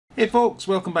Hey folks,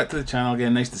 welcome back to the channel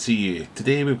again, nice to see you.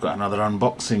 Today we've got another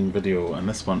unboxing video, and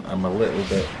this one I'm a little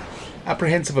bit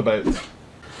apprehensive about.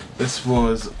 This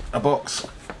was a box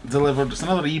delivered, it's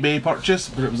another eBay purchase,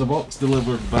 but it was a box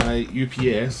delivered by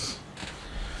UPS.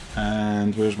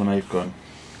 And where's my knife gone?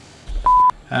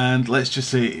 And let's just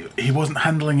say, he wasn't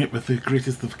handling it with the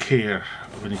greatest of care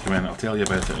when he came in. I'll tell you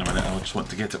about it in a minute. I just want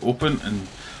to get it open and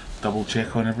double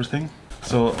check on everything.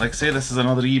 So, like I say, this is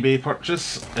another eBay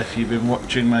purchase. If you've been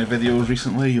watching my videos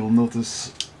recently, you'll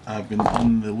notice I've been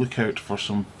on the lookout for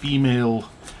some female,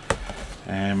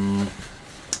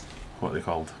 what are they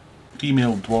called?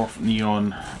 Female dwarf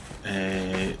neon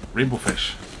rainbow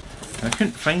fish. And I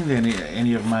couldn't find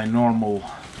any of my normal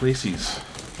places,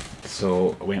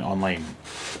 so I went online.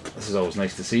 This is always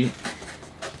nice to see.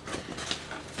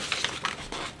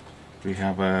 We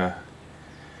have a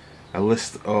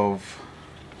list of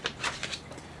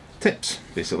tips,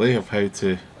 basically, of how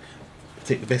to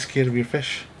take the best care of your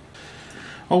fish.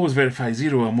 Always verify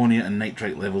 0 ammonia and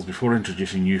nitrite levels before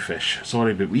introducing new fish.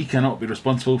 Sorry, but we cannot be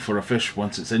responsible for a fish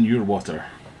once it's in your water.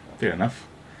 Fair enough.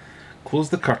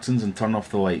 Close the curtains and turn off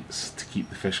the lights to keep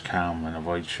the fish calm and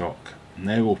avoid shock.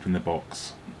 Now open the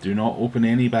box. Do not open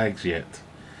any bags yet.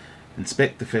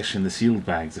 Inspect the fish in the sealed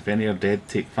bags. If any are dead,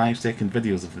 take 5-second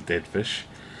videos of the dead fish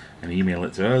and email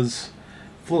it to us.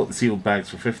 Float the sealed bags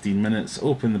for 15 minutes,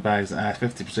 open the bags and add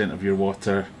 50% of your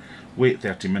water, wait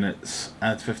 30 minutes,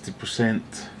 add 50%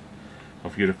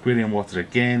 of your aquarium water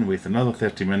again, wait another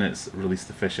 30 minutes, release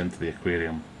the fish into the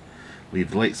aquarium. Leave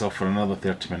the lights off for another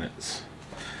 30 minutes.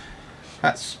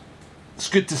 It's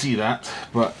good to see that,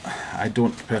 but I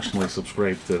don't personally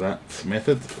subscribe to that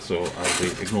method, so I'll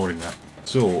be ignoring that.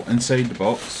 So, inside the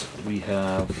box we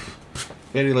have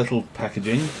very little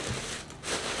packaging.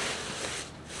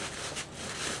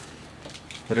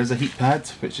 There is a heat pad,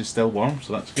 which is still warm,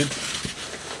 so that's good.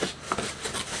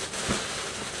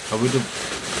 I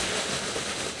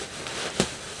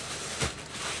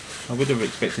would have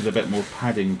expected a bit more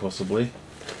padding, possibly,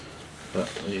 but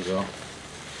there you go.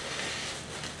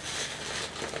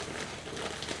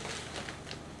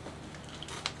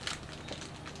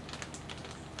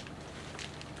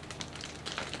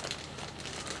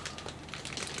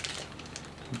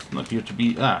 Not appear to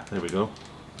be. Ah, there we go.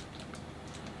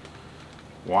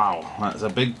 Wow, that's a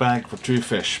big bag for 2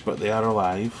 fish, but they are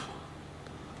alive.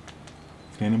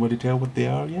 Can anybody tell what they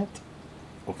are yet?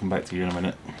 I'll come back to you in a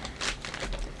minute.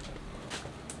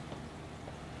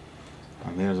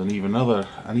 And there's an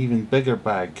even bigger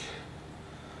bag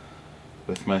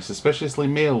with my suspiciously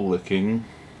male looking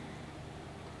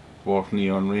dwarf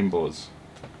neon rainbows.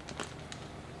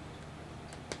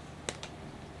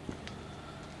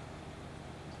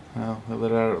 Well,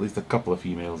 there are at least a couple of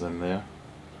females in there.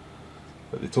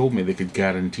 But they told me they could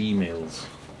guarantee males.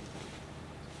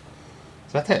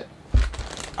 Is that it?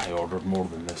 I ordered more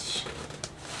than this.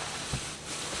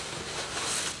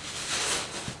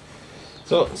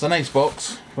 So it's a nice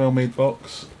box, well made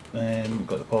box.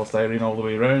 Got the polystyrene all the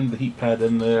way around, the heat pad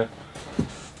in there.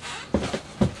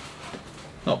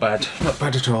 Not bad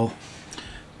at all.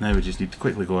 Now we just need to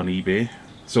quickly go on eBay.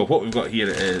 So what we've got here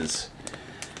is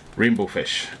rainbow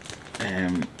fish.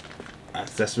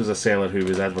 This was a seller who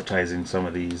was advertising some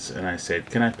of these, and I said,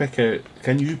 can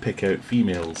you pick out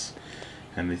females?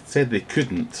 And they said they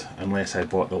couldn't unless I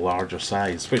bought the larger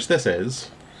size, which this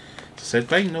is. So I said,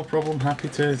 fine, no problem, happy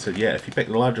to. I said, yeah, if you pick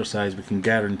the larger size, we can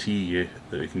guarantee you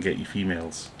that we can get you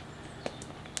females.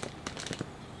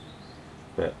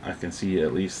 But I can see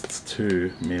at least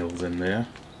 2 males in there.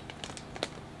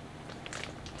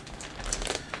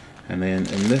 And then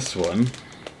in this one,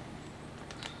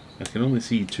 I can only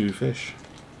see 2 fish.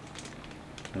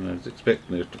 And I was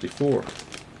expecting there to be 4.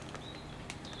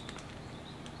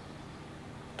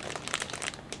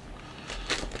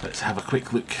 Let's have a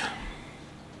quick look.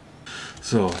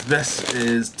 So this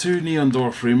is 2 neon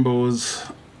dwarf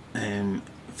rainbows,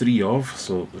 3 of,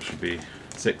 so there should be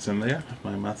 6 in there if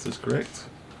my maths is correct.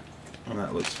 And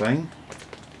that looks fine.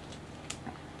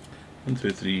 1, 2,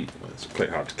 3, well, it's quite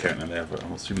hard to count in there, but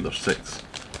I'm assuming there's 6.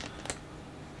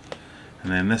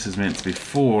 And then this is meant to be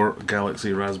 4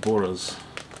 Galaxy Rasboras.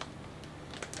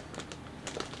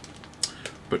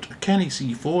 But I can't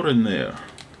see 4 in there.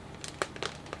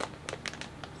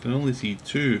 I can only see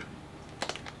 2.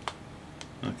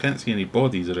 I can't see any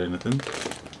bodies or anything.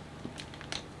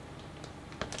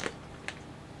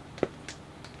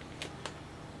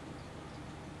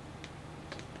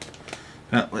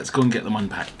 Now, let's go and get them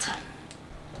unpacked.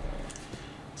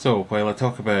 So, while I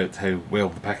talk about how well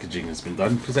the packaging has been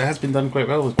done, because it has been done quite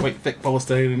well, there's quite thick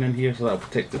polystyrene in here, so that'll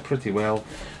protect it pretty well.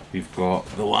 We've got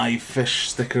the live fish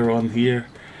sticker on here.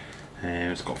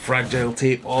 It's got fragile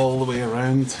tape all the way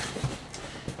around.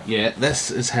 Yeah,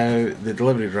 this is how the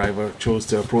delivery driver chose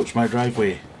to approach my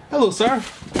driveway. Hello, sir.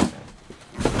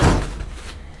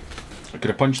 I could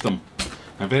have punched him.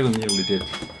 I very nearly did.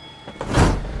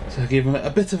 So I gave him a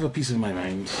bit of a piece of my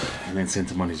mind and then sent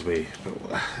him on his way.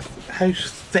 But how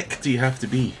thick do you have to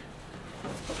be?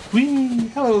 Whee!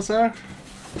 Hello, sir.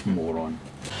 Moron.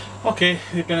 Okay,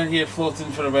 we've been in here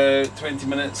floating for about 20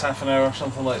 minutes, half an hour,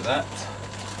 something like that.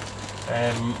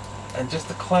 And just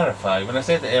to clarify, when I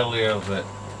said earlier that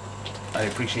I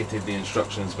appreciated the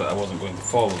instructions but I wasn't going to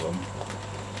follow them,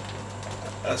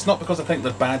 it's not because I think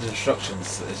they're bad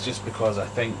instructions, it's just because I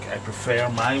think I prefer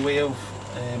my way of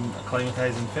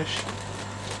acclimatising fish.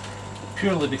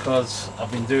 Purely because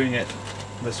I've been doing it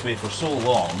this way for so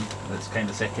long that it's kind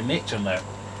of second nature now.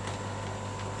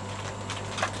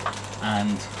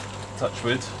 And touch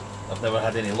wood, I've never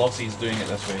had any losses doing it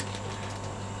this way.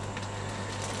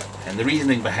 And the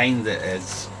reasoning behind it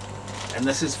is, and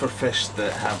this is for fish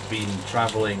that have been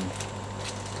travelling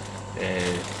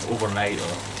overnight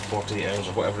or 48 hours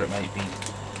or whatever it might be,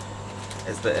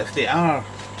 is that if they are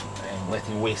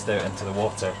letting waste out into the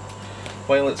water,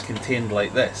 while it's contained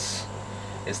like this,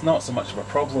 it's not so much of a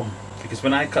problem, because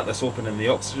when I cut this open and the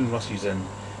oxygen rushes in,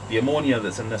 the ammonia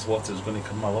that's in this water is going to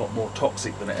become a lot more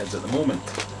toxic than it is at the moment.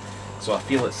 So I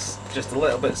feel it's just a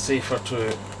little bit safer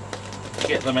to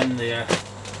get them in there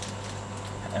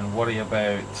and worry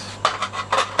about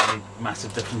any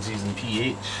massive differences in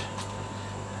pH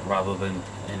rather than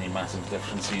any massive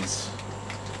differences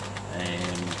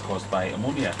caused by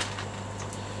ammonia.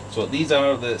 So these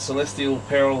are the Celestial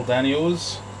Pearl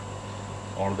Danios,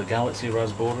 or the Galaxy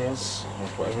Rasboras, or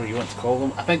whatever you want to call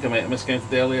them. I think I might have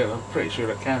miscounted earlier, I'm pretty sure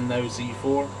I can now see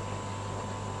 4.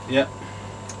 Yep.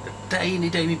 They're tiny,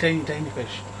 tiny, tiny, tiny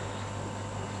fish.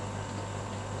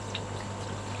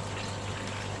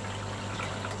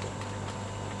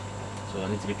 So I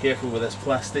need to be careful with this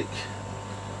plastic.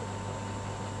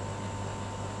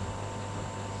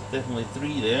 Definitely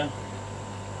 3 there.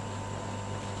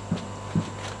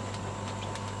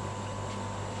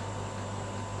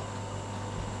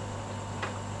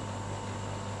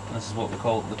 This is what we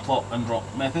call the plop and drop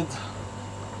method.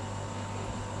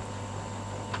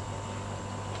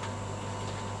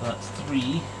 That's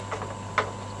 3.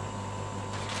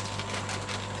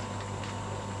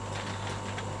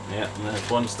 Yeah, and there's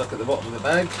 1 stuck at the bottom of the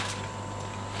bag.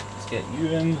 Let's get you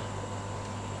in.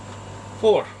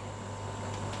 4.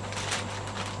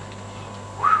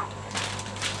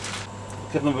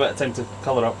 Give them a bit of time to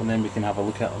colour up and then we can have a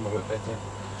look at them a bit better.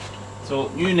 So,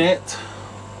 new net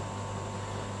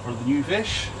for the new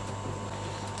fish.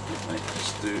 What I might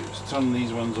just do is turn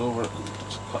these ones over and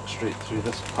just cut straight through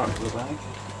this part of the bag.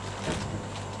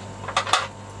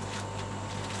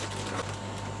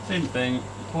 Same thing,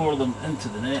 pour them into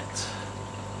the net.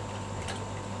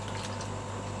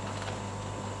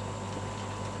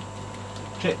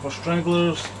 Check for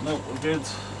stragglers, no, we're good.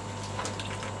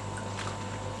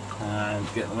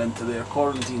 And get them into their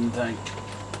quarantine tank.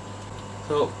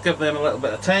 So give them a little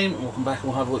bit of time and we'll come back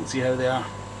and we'll have a look and see how they are.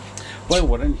 While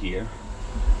we're in here,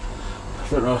 I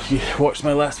don't know if you watched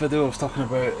my last video, I was talking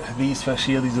about these fish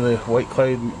here. These are the white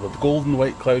cloud, the golden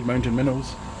white cloud mountain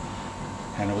minnows,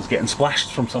 and I was getting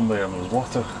splashed from somewhere and there was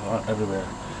water everywhere.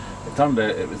 It turned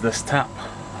out it was this tap,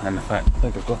 and in fact I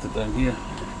think I've got it down here.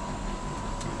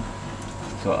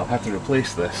 So I've had to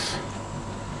replace this,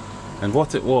 and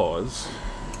what it was,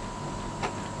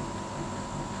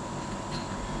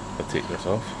 if I take this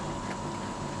off,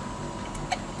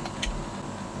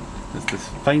 it's the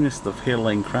finest of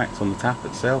hairline cracks on the tap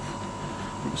itself.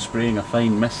 It was spraying a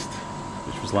fine mist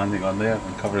which was landing on there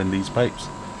and covering these pipes.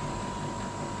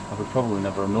 I would probably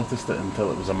never have noticed it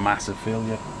until it was a massive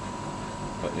failure.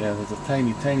 But yeah, there's a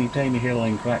tiny, tiny, tiny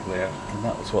hairline crack there, and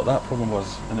that was what that problem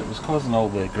was, and it was causing all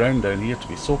the ground down here to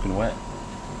be soaking wet.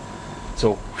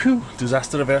 So, whew,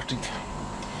 disaster averted.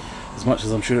 As much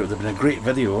as I'm sure it would have been a great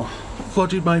video,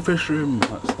 flooded my fish room.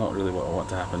 That's not really what I want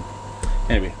to happen.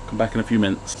 Anyway, come back in a few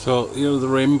minutes. So here are the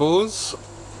rainbows.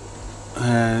 You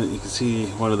can see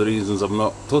one of the reasons I'm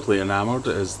not totally enamoured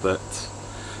is that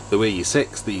the way you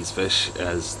sex these fish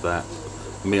is that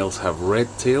males have red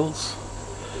tails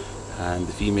and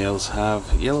the females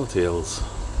have yellow tails.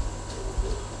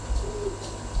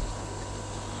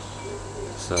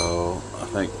 So I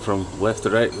think from left to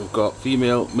right we've got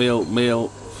female, male, male,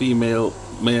 female,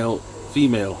 male,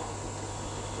 female.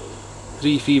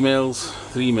 3 females,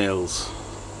 3 males.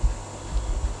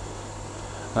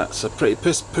 That's a pretty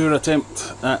piss poor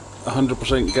attempt at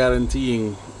 100%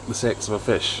 guaranteeing the sex of a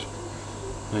fish.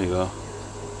 There you go.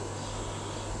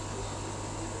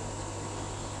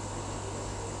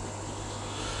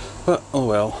 But oh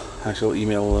well, I shall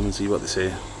email them and see what they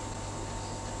say.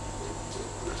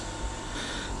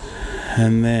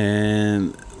 And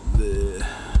then the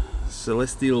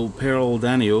Celestial Pearl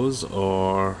Danios,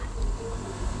 or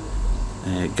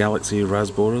Galaxy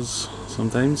Rasboras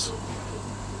sometimes,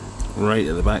 right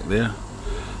at the back there.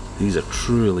 These are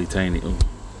truly tiny,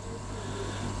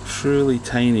 truly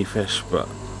tiny fish, but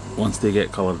once they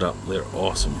get coloured up, they're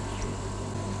awesome.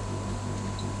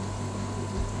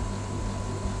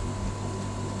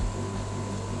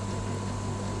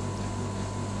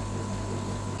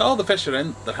 All the fish are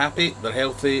in, they're happy, they're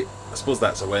healthy. I suppose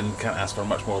that's a win, can't ask for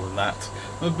much more than that.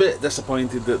 I'm a bit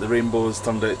disappointed that the rainbows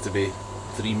turned out to be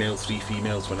 3 males, 3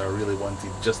 females when I really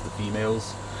wanted just the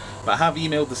females. But I have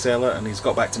emailed the seller and he's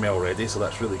got back to me already, so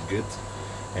that's really good.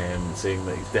 Saying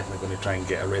that he's definitely going to try and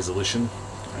get a resolution.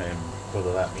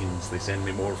 Whether that means they send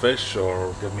me more fish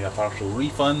or give me a partial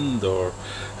refund, or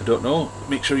I don't know.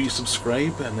 Make sure you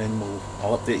subscribe and then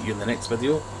I'll update you in the next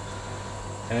video.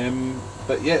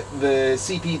 But yeah, the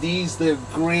CPDs, they're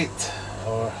great.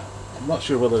 Or I'm not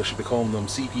sure whether I should be calling them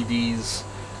CPDs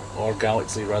or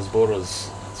Galaxy Rasboras.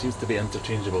 It seems to be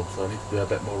interchangeable, so I need to do a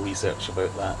bit more research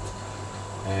about that.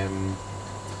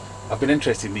 I've been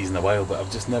interested in these in a while, but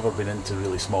I've just never been into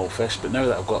really small fish. But now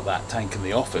that I've got that tank in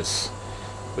the office,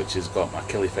 which has got my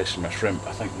killifish and my shrimp,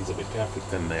 I think these will be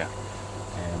perfect in there.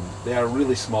 They are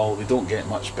really small, they don't get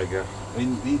much bigger. I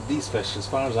mean, these fish, as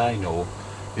far as I know,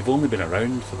 they've only been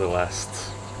around for the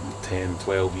last 10,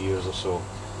 12 years or so.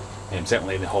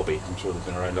 Certainly in the hobby, I'm sure they've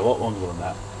been around a lot longer than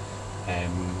that.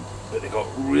 But they got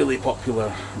really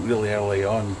popular really early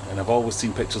on, and I've always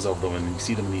seen pictures of them, and you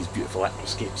see them in these beautiful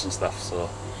aquascapes and stuff, so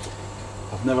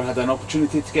I've never had an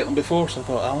opportunity to get them before, so I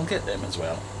thought I'll get them as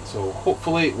well. So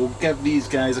hopefully we'll give these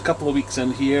guys a couple of weeks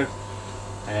in here,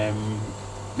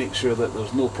 make sure that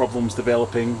there's no problems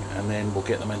developing, and then we'll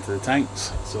get them into the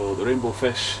tanks. So the rainbow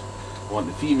fish, I want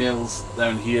the females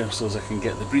down here so as I can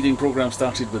get the breeding program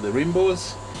started with the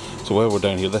rainbows. So while we're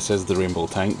down here, this is the rainbow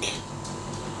tank.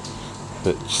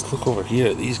 But just look over here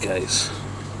at these guys.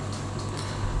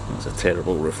 That's a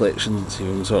terrible reflection. Let's see if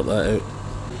we can sort that out.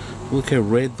 Look how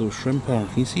red those shrimp are.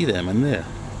 Can you see them in there?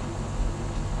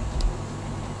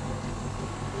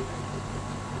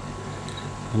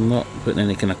 I'm not putting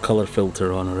any kind of colour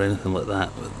filter on or anything like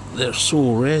that, but they're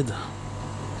so red.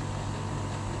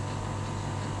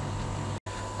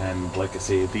 And like I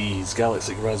say, these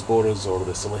Galaxy Rasboras or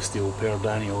the Celestial Pearl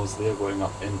Danios, they're going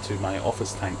up into my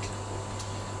office tank.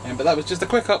 But that was just a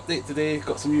quick update today.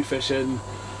 Got some new fish in,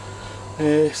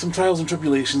 some trials and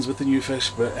tribulations with the new fish,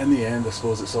 but in the end I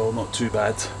suppose it's all not too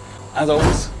bad. As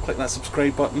always, click that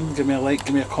subscribe button, give me a like,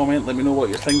 give me a comment, let me know what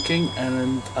you're thinking,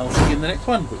 and I'll see you in the next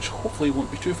one, which hopefully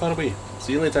won't be too far away.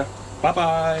 See you later. Bye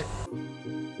bye.